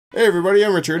Hey everybody,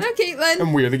 I'm Richard. I'm Caitlin.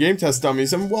 And we are the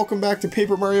GameTestDummies, and welcome back to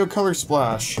Paper Mario Color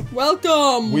Splash.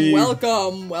 Welcome!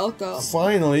 Welcome!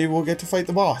 Finally, we'll get to fight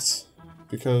the boss.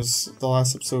 Because the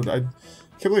last episode, I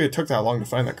can't believe it took that long to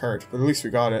find that card, but at least we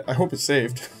got it. I hope it's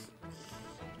saved.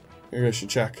 Maybe I should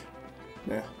check.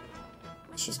 Yeah.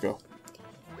 Let's just go.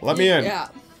 Let me in. Yeah.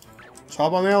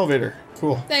 Hop on the elevator.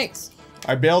 Cool. Thanks.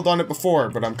 I bailed on it before,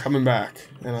 but I'm coming back.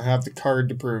 And I have the card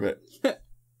to prove it.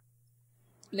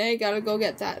 Now you gotta go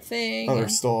get that thing. Oh, they're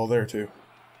still all there, too.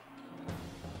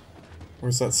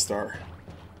 Where's that star?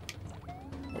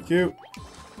 Thank you.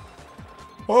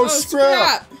 Oh,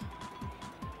 scrap!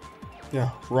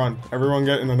 Yeah, run. Everyone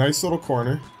get in a nice little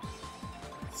corner.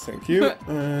 Thank you.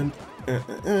 And...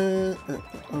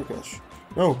 oh, gosh.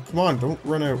 No, come on. Don't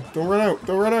run out. Don't run out.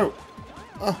 Don't run out.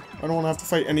 Ah, I don't want to have to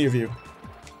fight any of you.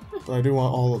 But I do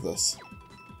want all of this.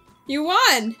 You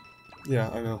won! Yeah,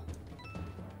 I know.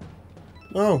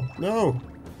 No, no,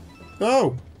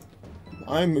 no!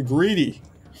 I'm greedy.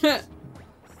 I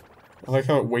like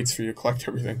how it waits for you to collect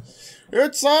everything.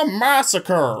 It's a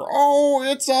massacre! Oh,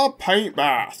 it's a paint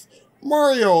bath!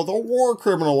 Mario, the war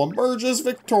criminal, emerges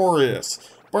victorious.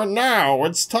 But now,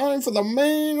 it's time for the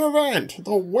main event.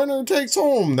 The winner takes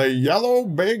home the Yellow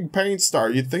Big Paint Star.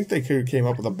 You'd think they could have came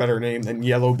up with a better name than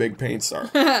Yellow Big Paint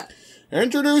Star.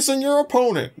 Introducing your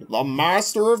opponent, the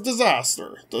Master of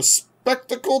Disaster, the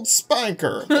Spectacled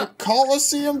Spanker, the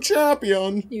Coliseum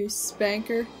Champion. You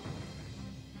spanker.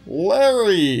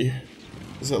 Larry.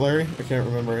 Is it Larry? I can't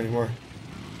remember anymore.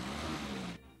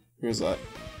 Who is that?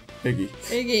 Iggy.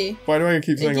 Iggy. Why do I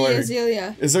keep saying Iggy Larry?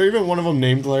 Azalea. Is there even one of them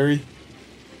named Larry?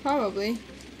 Probably.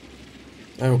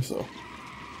 I hope so.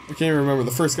 I can't even remember.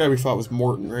 The first guy we fought was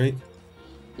Morton, right?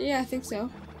 Yeah, I think so.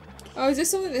 Oh, is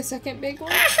this only the second big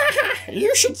one?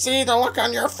 You should see the look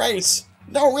on your face.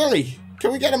 No, really.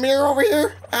 Can we get a mirror over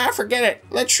here? Ah, forget it.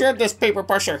 Let's shred this paper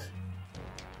pusher.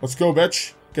 Let's go,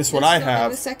 bitch. Guess what I have?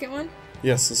 The second one?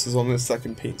 Yes, this is only the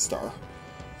second paint star.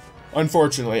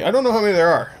 Unfortunately. I don't know how many there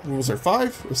are. Was there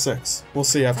 5 or 6? We'll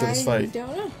see after this fight. I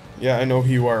don't know. Yeah, I know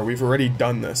who you are. We've already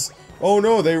done this. Oh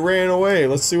no, they ran away.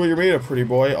 Let's see what you're made of, pretty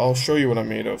boy. I'll show you what I'm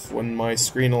made of when my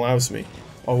screen allows me.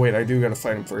 Oh wait, I do gotta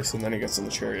fight him first, and then he gets in the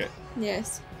chariot.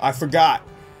 Yes. I forgot.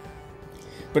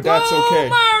 But that's okay.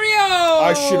 Mario!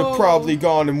 I should have probably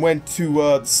gone and went to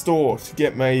the store to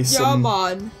get me some.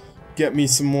 Yeah, man. Get me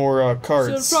some more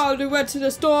cards. Should probably went to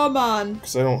the store, man.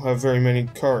 Because I don't have very many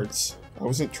cards. I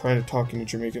wasn't trying to talk in a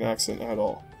Jamaican accent at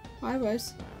all. I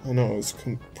was. I know, it was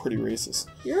pretty racist.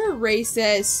 You're a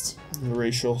racist.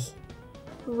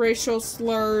 Racial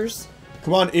slurs.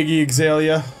 Come on, Iggy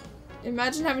Azalea.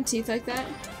 Imagine having teeth like that.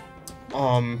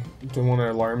 Don't want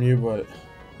to alarm you, but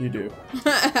you do.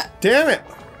 Damn it!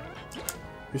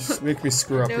 You just make me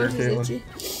screw up here, Caitlin.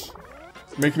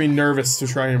 Make me nervous to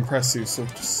try and impress you, so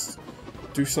just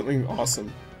do something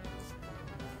awesome.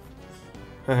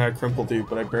 I crumpled you,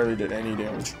 but I barely did any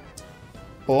damage.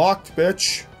 Blocked,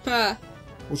 bitch. Huh.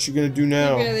 What you gonna do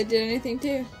now? You barely did anything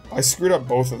too. I screwed up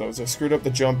both of those. I screwed up the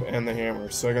jump and the hammer,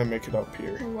 so I gotta make it up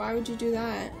here. Well, why would you do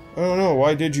that? I don't know.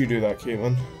 Why did you do that,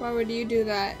 Caitlin? Why would you do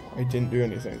that? I didn't do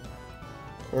anything.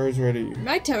 Car's ready.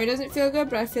 My tummy doesn't feel good,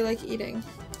 but I feel like eating.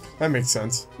 That makes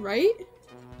sense. Right?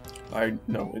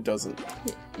 No, it doesn't.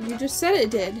 You just said it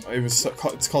did.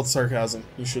 It's called sarcasm.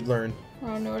 You should learn. I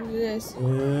don't know what it is.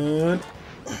 And...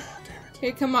 damn it.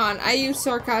 Okay, come on. I use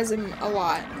sarcasm a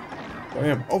lot. I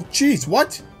am. Oh, jeez,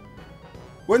 what?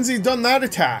 When's he done that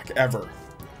attack, ever?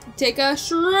 Take a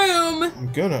shroom!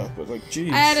 I'm gonna, but like,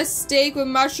 jeez. I had a steak with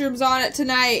mushrooms on it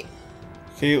tonight.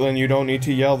 Caitlin, you don't need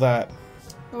to yell that.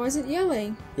 I wasn't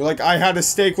yelling. You're like, I had a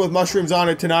steak with mushrooms on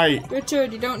it tonight.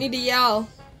 Richard, you don't need to yell.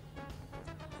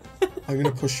 I'm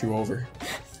gonna push you over.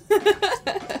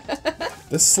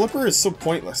 This slipper is so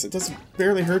pointless. It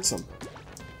barely hurts him.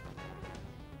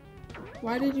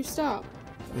 Why did you stop?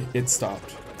 It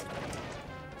stopped.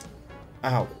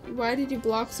 Ow. Why did you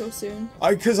block so soon?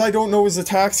 Because I don't know his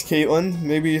attacks, Caitlin.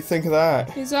 Maybe you think of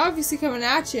that. He's obviously coming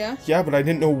at you. Yeah, but I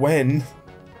didn't know when.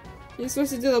 You're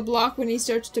supposed to do the block when he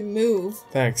starts to move.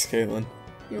 Thanks, Caitlin.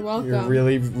 You're welcome. You're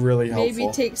really, really helpful.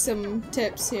 Maybe take some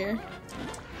tips here.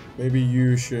 Maybe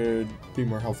you should be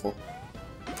more helpful.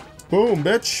 Boom,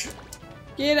 bitch!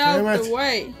 Get out the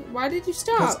way. Why did you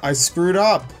stop? I screwed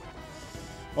up.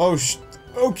 Oh,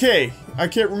 okay. I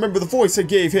can't remember the voice I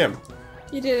gave him.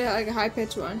 You did it like a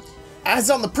high-pitched one. Eyes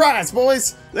on the prize,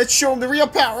 boys! Let's show him the real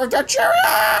power of the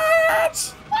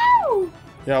chariot! Woo!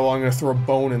 Yeah, well, I'm gonna throw a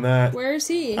bone in that. Where is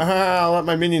he? I'll let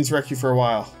my minions wreck you for a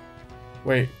while.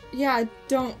 Wait. Yeah,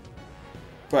 don't...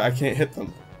 But I can't hit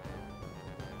them.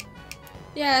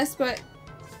 Yes, but...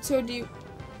 So do you...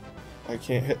 I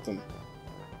can't hit them.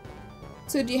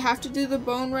 So do you have to do the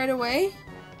bone right away?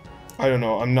 I don't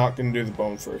know. I'm not going to do the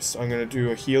bone first. I'm going to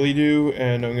do a healy do,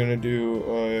 and I'm going to do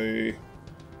a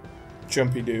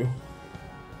jumpy do.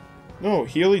 No,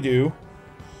 healy do.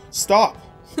 Stop!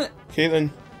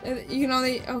 Caitlin. You can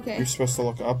only... Okay. You're supposed to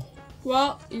look up.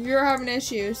 Well, you're having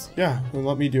issues. Yeah, then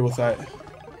let me deal with that.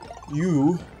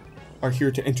 You are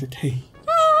here to entertain.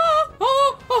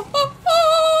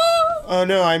 Oh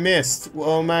no, I missed.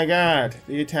 Oh my god.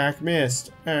 The attack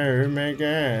missed. Oh my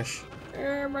gosh.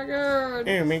 Oh my god.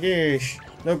 Oh my gosh.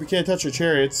 Nope, you can't touch the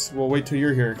chariots. We'll wait till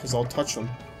you're here, because I'll touch them.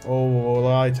 Oh,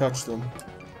 well, I touched them.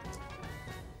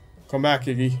 Come back,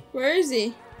 Iggy. Where is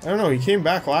he? I don't know, he came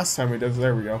back last time we did.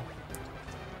 There we go.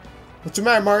 What's the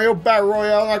matter, Mario? Battle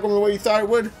Royale not going the way you thought it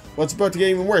would? What's about to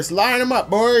get even worse? Line them up,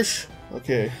 boys!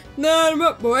 Okay. Line them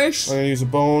up, boys! I'm gonna use a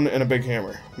bone and a big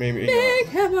hammer. Maybe. Big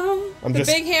hammer! The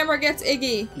big hammer gets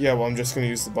Iggy. Yeah, well, I'm just gonna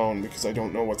use the bone because I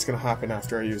don't know what's gonna happen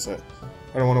after I use it.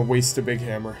 I don't want to waste a big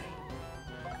hammer.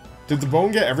 Did the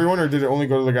bone get everyone, or did it only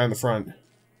go to the guy in the front?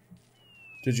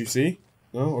 Did you see?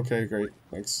 No? Okay, great.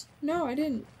 Thanks. No, I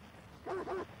didn't.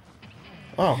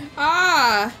 Oh.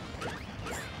 Ah!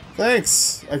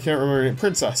 Thanks! I can't remember your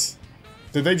princess.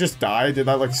 Did they just die? Did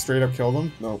that, like, straight up kill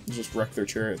them? No, just wreck their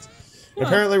chariots. Huh.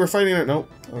 Apparently we're fighting it.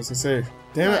 Nope. I was gonna say.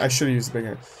 Damn it, I should have used the big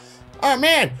hammer. Oh,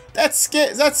 man! That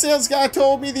sales guy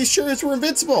told me these chariots were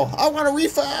invincible! I want a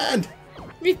refund!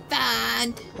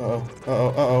 Refund! Uh-oh. Uh-oh.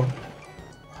 Uh-oh.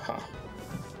 Huh.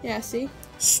 Yeah, see?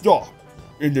 Stop!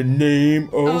 In the name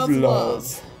of love.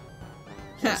 Love.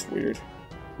 That's weird.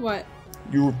 What?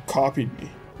 You copied me.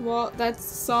 Well, that's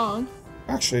the song.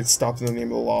 Actually, it's stop in the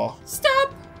name of the law.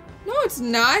 Stop! No, it's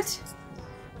not.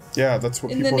 Yeah, that's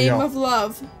what in people the name yell. of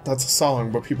love. That's a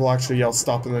song, but people actually yell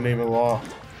stop in the name of the law.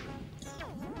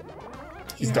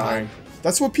 He's dying.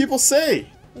 That's what people say.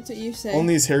 That's what you say.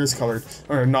 Only his hair is colored.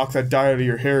 I'm gonna knock that dye out of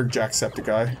your hair,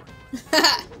 Jacksepticeye.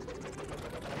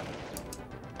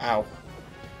 Ow.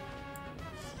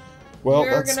 Well,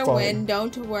 You're that's gonna fine. win,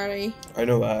 don't worry. I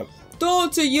know that.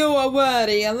 Don't you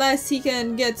worry, unless he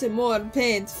can get more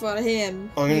paint for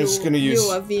him. I'm just gonna use...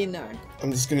 You a winner.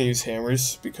 I'm just gonna use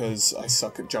hammers, because I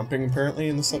suck at jumping, apparently,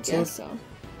 in this episode. I guess so.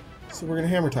 So we're gonna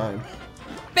hammer time.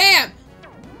 Bam!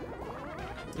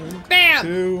 One, Bam!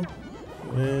 2,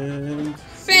 and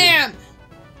 3. Bam!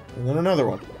 And then another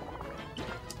one.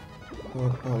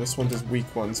 Oh, this one does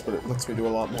weak ones, but it lets me do a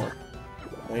lot more.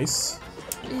 Nice.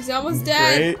 He's almost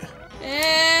dead. Great.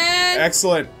 And...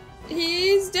 Excellent.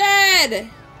 He's dead!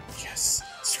 Yes.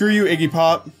 Screw you, Iggy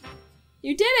Pop.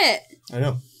 You did it! I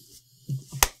know.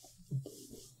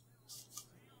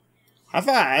 High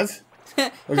five.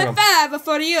 High five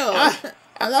for you! I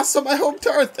lost on my home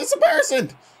turf. It's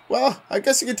embarrassing. Well, I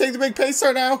guess you can take the big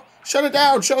pacer now. Shut it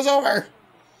down. Show's over.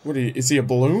 What are you? Is he a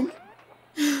balloon?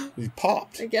 He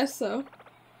popped. I guess so.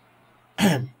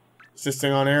 Is this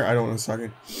thing on air? I don't know.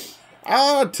 Second.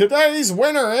 Today's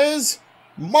winner is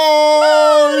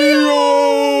Mario.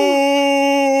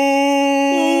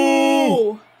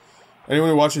 Ooh. Anyone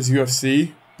who watches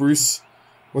UFC, Bruce,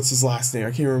 what's his last name?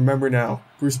 I can't remember now.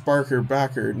 Bruce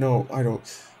Backer. No, I don't.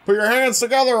 Put your hands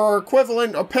together or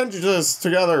equivalent appendages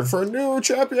together for a new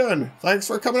champion. Thanks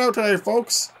for coming out today,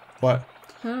 folks. What?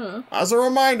 Huh. As a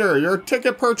reminder, your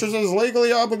ticket purchases legally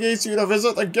obligates you to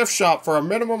visit the gift shop for a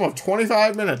minimum of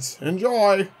 25 minutes.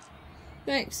 Enjoy.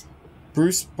 Thanks.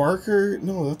 Bruce Barker?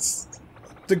 No, that's...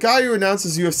 The guy who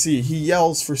announces UFC, he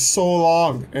yells for so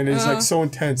long, and is like so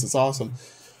intense, it's awesome.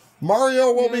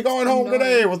 Mario will be going home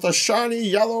today with a shiny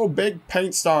yellow big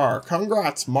paint star.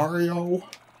 Congrats, Mario.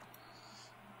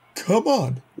 Come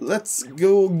on, let's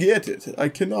go get it. I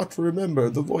cannot remember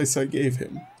the voice I gave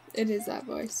him. It is that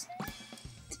voice.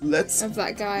 Of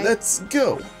that guy. Let's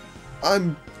go.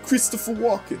 I'm Christopher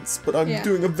Walken, but I'm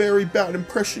doing a very bad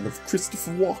impression of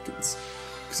Christopher Walken.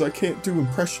 Because I can't do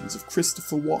impressions of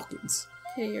Christopher Walken.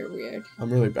 Hey, you're weird. I'm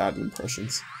really bad at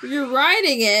impressions. You're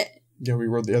riding it! Yeah, we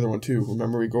rode the other one too.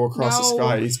 Remember, we go across the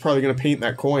sky. He's probably going to paint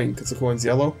that coin because the coin's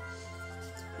yellow.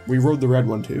 We rode the red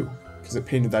one too because it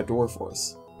painted that door for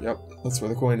us. Yep, that's where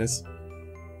the coin is.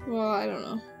 Well, I don't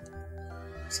know.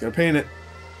 He's going to paint it.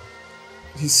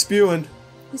 He's spewing.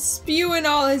 He's spewing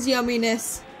all his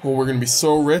yumminess. Well, we're going to be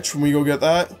so rich when we go get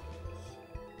that.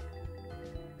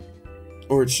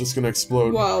 Or it's just going to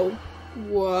explode. Whoa.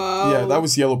 Whoa. Yeah, that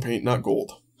was yellow paint, not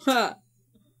gold. Huh.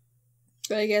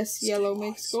 But I guess yellow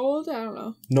makes gold? I don't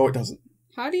know. No, it doesn't.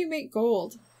 How do you make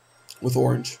gold? With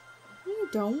orange. No, you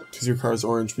don't. Because your car is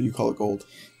orange, but you call it gold.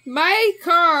 My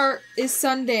car is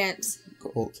Sundance.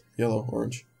 Gold. Yellow.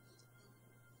 Orange.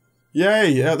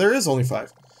 Yay! Yeah, there is only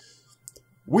 5.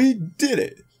 We did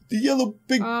it! The yellow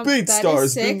big paint star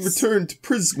has been returned to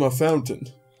Prisma Fountain.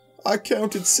 I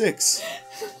counted 6.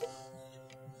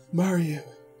 Mario,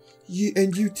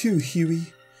 you too,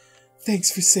 Huey.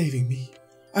 Thanks for saving me.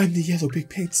 I'm the yellow big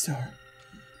paint star.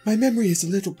 My memory is a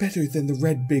little better than the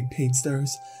red big paint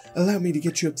stars. Allow me to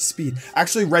get you up to speed.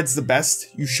 Actually, red's the best.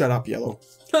 You shut up, yellow.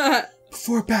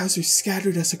 Before Bowser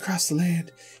scattered us across the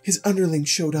land, his underlings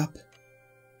showed up.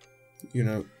 You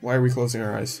know, why are we closing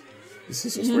our eyes? This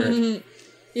is just weird.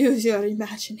 Use your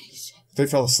imagination. They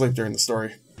fell asleep during the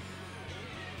story.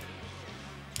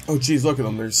 Oh, geez, look at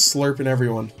them. They're slurping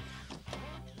everyone.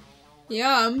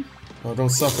 Yum. Oh, don't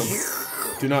suck him.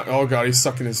 Do not. Oh, God, he's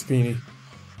sucking his peenie.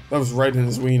 That was right in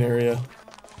his ween area.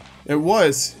 It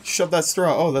was. Shove that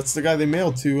straw. Oh, that's the guy they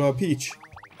mailed to Peach.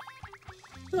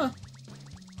 Huh.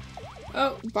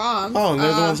 Oh, bomb. Oh, and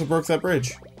they're the ones that broke that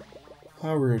bridge.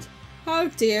 How rude. How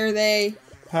dare they?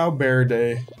 How Bear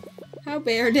Day. How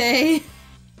Bear Day?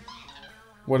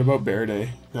 What about Bear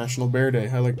Day? National Bear Day.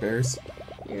 I like bears.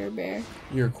 You're a bear.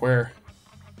 You're a queer.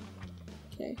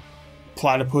 Okay.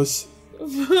 Platypus.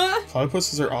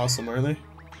 Platypuses are awesome, aren't they?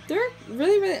 They're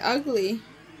really, really ugly.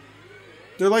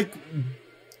 They're like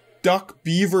duck,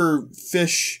 beaver,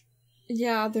 fish.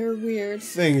 Yeah, they're weird.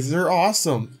 Things. They're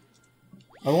awesome.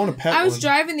 I want to pet one. I was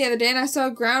driving the other day and I saw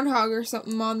a groundhog or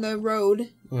something on the road.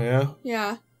 Oh, yeah?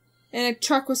 Yeah. And a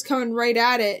truck was coming right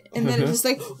at it. And then it just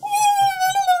like...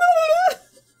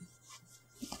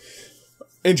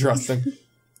 Interesting.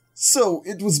 So,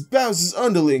 it was Bowser's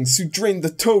underlings who drained the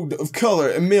Toad of color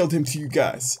and mailed him to you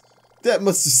guys. They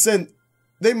must have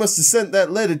sent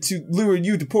that letter to lure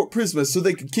you to Port Prisma so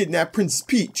they could kidnap Princess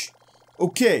Peach.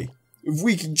 Okay, if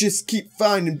we can just keep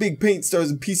finding big paint stars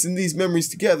and piecing these memories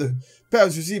together,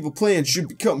 Bowser's evil plan should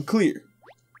become clear.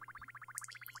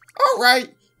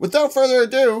 Alright, without further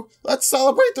ado, let's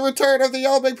celebrate the return of the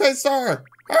yellow big paint star!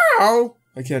 Ow!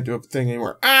 I can't do a thing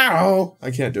anymore. Ow!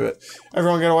 I can't do it.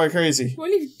 Everyone get away crazy. What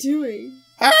are you doing?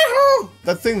 Ow!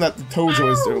 That thing that the toads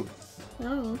always do. I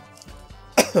don't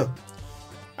know.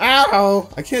 Ow!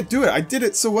 I can't do it. I did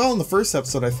it so well in the first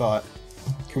episode, I thought.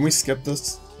 Can we skip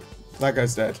this? That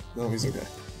guy's dead. No, he's okay.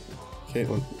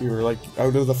 Caitlin, you were like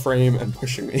out of the frame and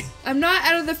pushing me. I'm not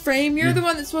out of the frame. You're the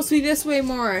one that's supposed to be this way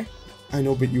more. I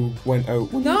know, but you went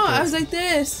out. No, I was like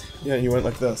this. Yeah, you went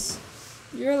like this.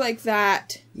 You're like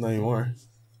that. No, you are.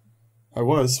 I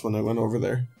was when I went over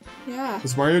there. Yeah.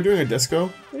 Is Mario doing a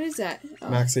disco? What is that? Oh.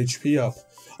 Max HP up.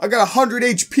 I got 100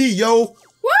 HP, yo!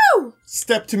 Woo!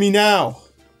 Step to me now.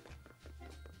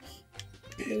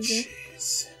 Loser.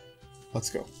 Bitches. Let's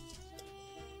go.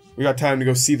 We got time to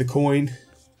go see the coin.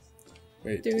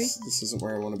 Wait, Do we? This isn't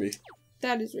where I want to be.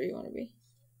 That is where you want to be.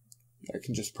 I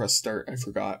can just press start. I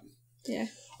forgot. Yeah.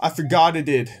 I forgot it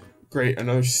did. Great,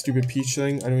 another stupid Peach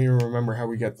thing. I don't even remember how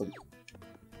we get them.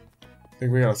 I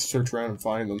think we gotta search around and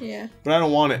find them. Yeah. But I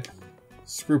don't want it.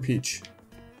 Screw Peach.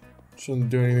 Shouldn't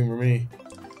do anything for me.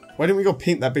 Why didn't we go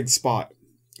paint that big spot?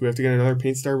 Do we have to get another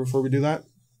paint star before we do that?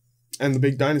 And the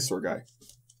big dinosaur guy.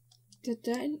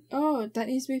 Oh, that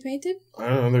needs to be painted? I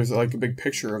don't know, there's like a big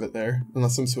picture of it there.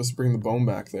 Unless I'm supposed to bring the bone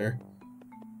back there.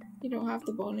 You don't have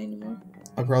the bone anymore.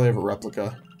 I probably have a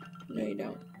replica. No, you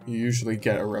don't. You usually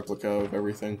get a replica of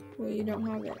everything. Well, you don't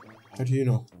have it. How do you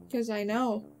know? Because I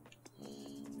know.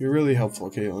 You're really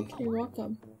helpful, Caitlin. You're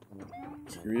welcome.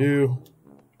 Screw you.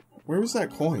 Where was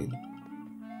that coin?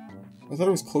 I thought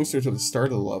it was closer to the start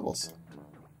of the levels.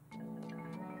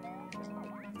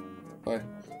 Bye.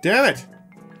 Damn it!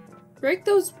 Break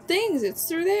those things. It's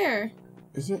through there.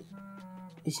 Is it?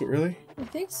 Is it really? I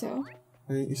think so.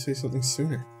 Why didn't you say something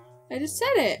sooner? I just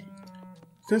said it.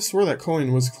 I could have swore that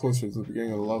coin was closer to the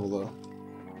beginning of the level, though.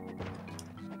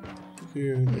 Thank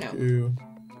you, thank you.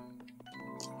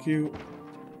 Thank you.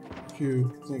 Thank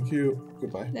you, thank you.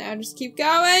 Goodbye. Now just keep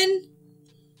going.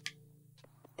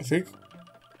 I think...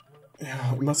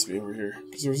 Yeah, it must be over here.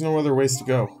 Because there's no other ways to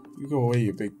go. You go away,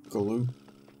 you big galoo.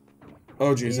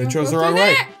 Oh, jeez, I chose the wrong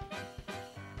way.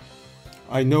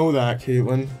 I know that,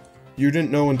 Caitlin. You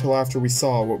didn't know until after we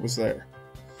saw what was there.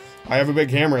 I have a big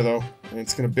hammer, though, and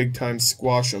it's gonna big time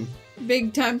squash him.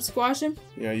 Big time squash him?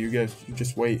 Yeah, you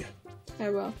just wait. I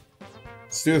will.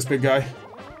 Let's do this, big guy.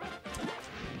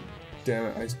 Damn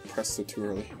it, I pressed it too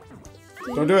early.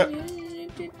 Don't do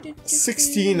it.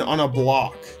 16 on a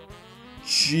block.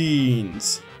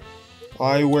 Jeans.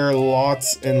 I wear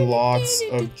lots and lots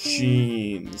of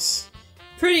jeans.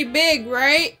 Pretty big,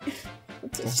 right?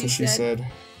 That's what she said.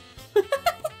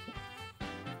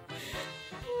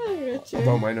 Oh,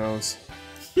 about my nose.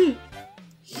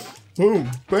 Boom,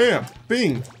 bam,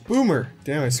 bing, boomer.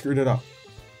 Damn, I screwed it up.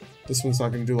 This one's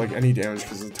not going to do like any damage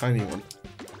because it's a tiny one.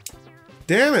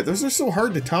 Damn it, those are so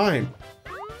hard to time.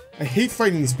 I hate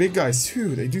fighting these big guys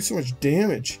too. They do so much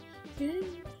damage.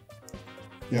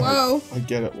 Yeah, Whoa. I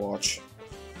get it, watch.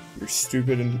 You're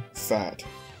stupid and fat.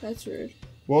 That's rude.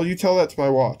 Well, you tell that to my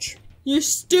watch. You're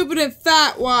stupid and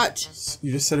fat, watch.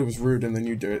 You just said it was rude and then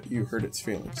you hurt its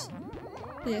feelings.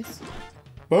 Yes.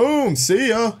 Boom, see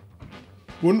ya.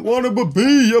 Wouldn't want to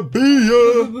be ya.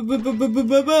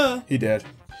 He did.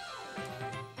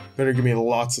 Better give me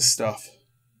lots of stuff.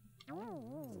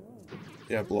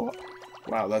 Yeah, blow up.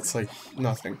 Wow, that's like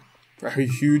nothing. For how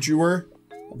huge you were,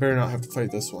 I better not have to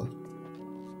fight this one.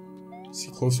 Is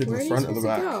he closer to the front or the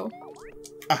back? Go?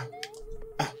 Ah.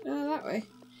 That way.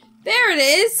 There it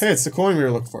is! Hey, it's the coin we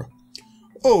were looking for.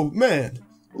 Oh, man.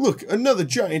 Look, another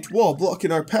giant wall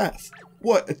blocking our path.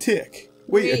 What a tick.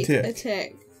 Wait a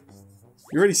tick.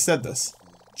 You already said this.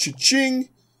 Cha-ching!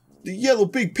 The yellow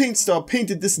big paint star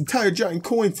painted this entire giant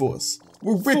coin for us.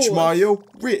 We're rich, Mario.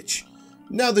 Rich.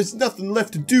 Now there's nothing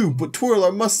left to do but twirl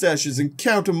our mustaches and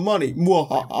count our money.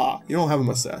 Mwahaha. You don't have a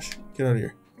mustache. Get out of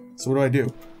here. So what do I do?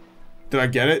 Did I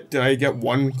get it? Did I get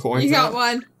one coin? You got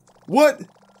one. What?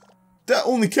 That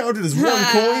only counted as one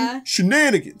coin?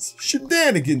 Shenanigans.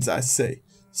 Shenanigans, I say.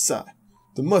 Sigh.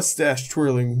 The mustache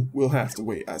twirling will have to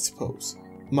wait, I suppose.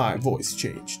 My voice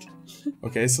changed.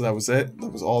 Okay, so that was it.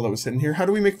 That was all that was hidden here. How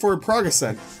do we make forward progress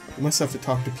then? We must have to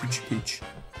talk to Peachy Peach.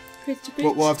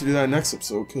 But we'll have to do that next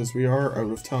episode because we are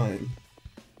out of time.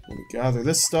 When we gather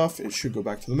this stuff, it should go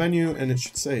back to the menu and it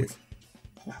should save.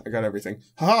 I got everything.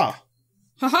 Haha!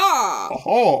 Haha!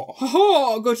 Haha!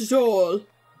 Haha! Got it all.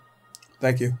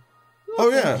 Thank you. Oh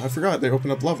yeah, I forgot. They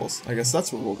open up levels. I guess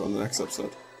that's where we'll go in the next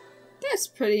episode. That's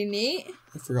pretty neat.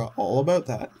 I forgot all about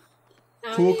that.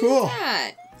 How Cool, cool.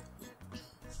 That?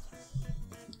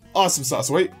 Awesome sauce.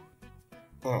 Wait.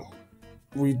 Oh.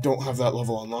 We don't have that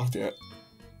level unlocked yet.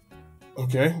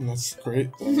 Okay, that's great.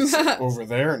 That's over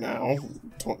there now.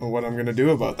 Don't know what I'm gonna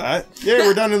do about that. Yay,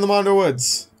 we're done in the Mondo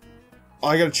Woods. Oh,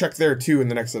 I gotta check there too in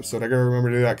the next episode. I gotta remember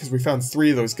to do that because we found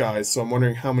 3 of those guys, so I'm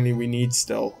wondering how many we need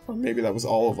still. Or maybe that was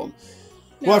all of them.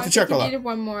 No, We'll have to check all that. Needed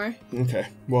one more. Okay,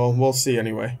 well, we'll see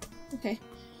anyway. Okay.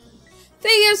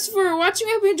 Thank you guys for watching.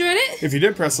 I hope you enjoyed it. If you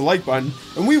did, press the like button,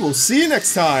 and we will see you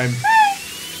next time.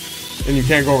 And you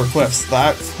can't go over cliffs.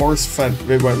 That horse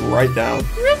it went right down.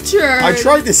 Richard! I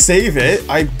tried to save it.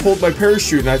 I pulled my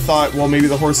parachute and I thought, well, maybe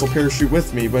the horse will parachute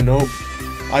with me, but nope.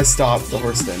 I stopped. The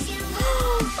horse didn't.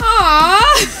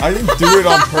 Aww! I didn't do it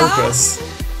on purpose.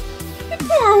 The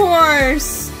poor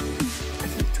horse! I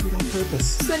didn't do it on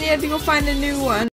purpose. So then you had to go find a new one.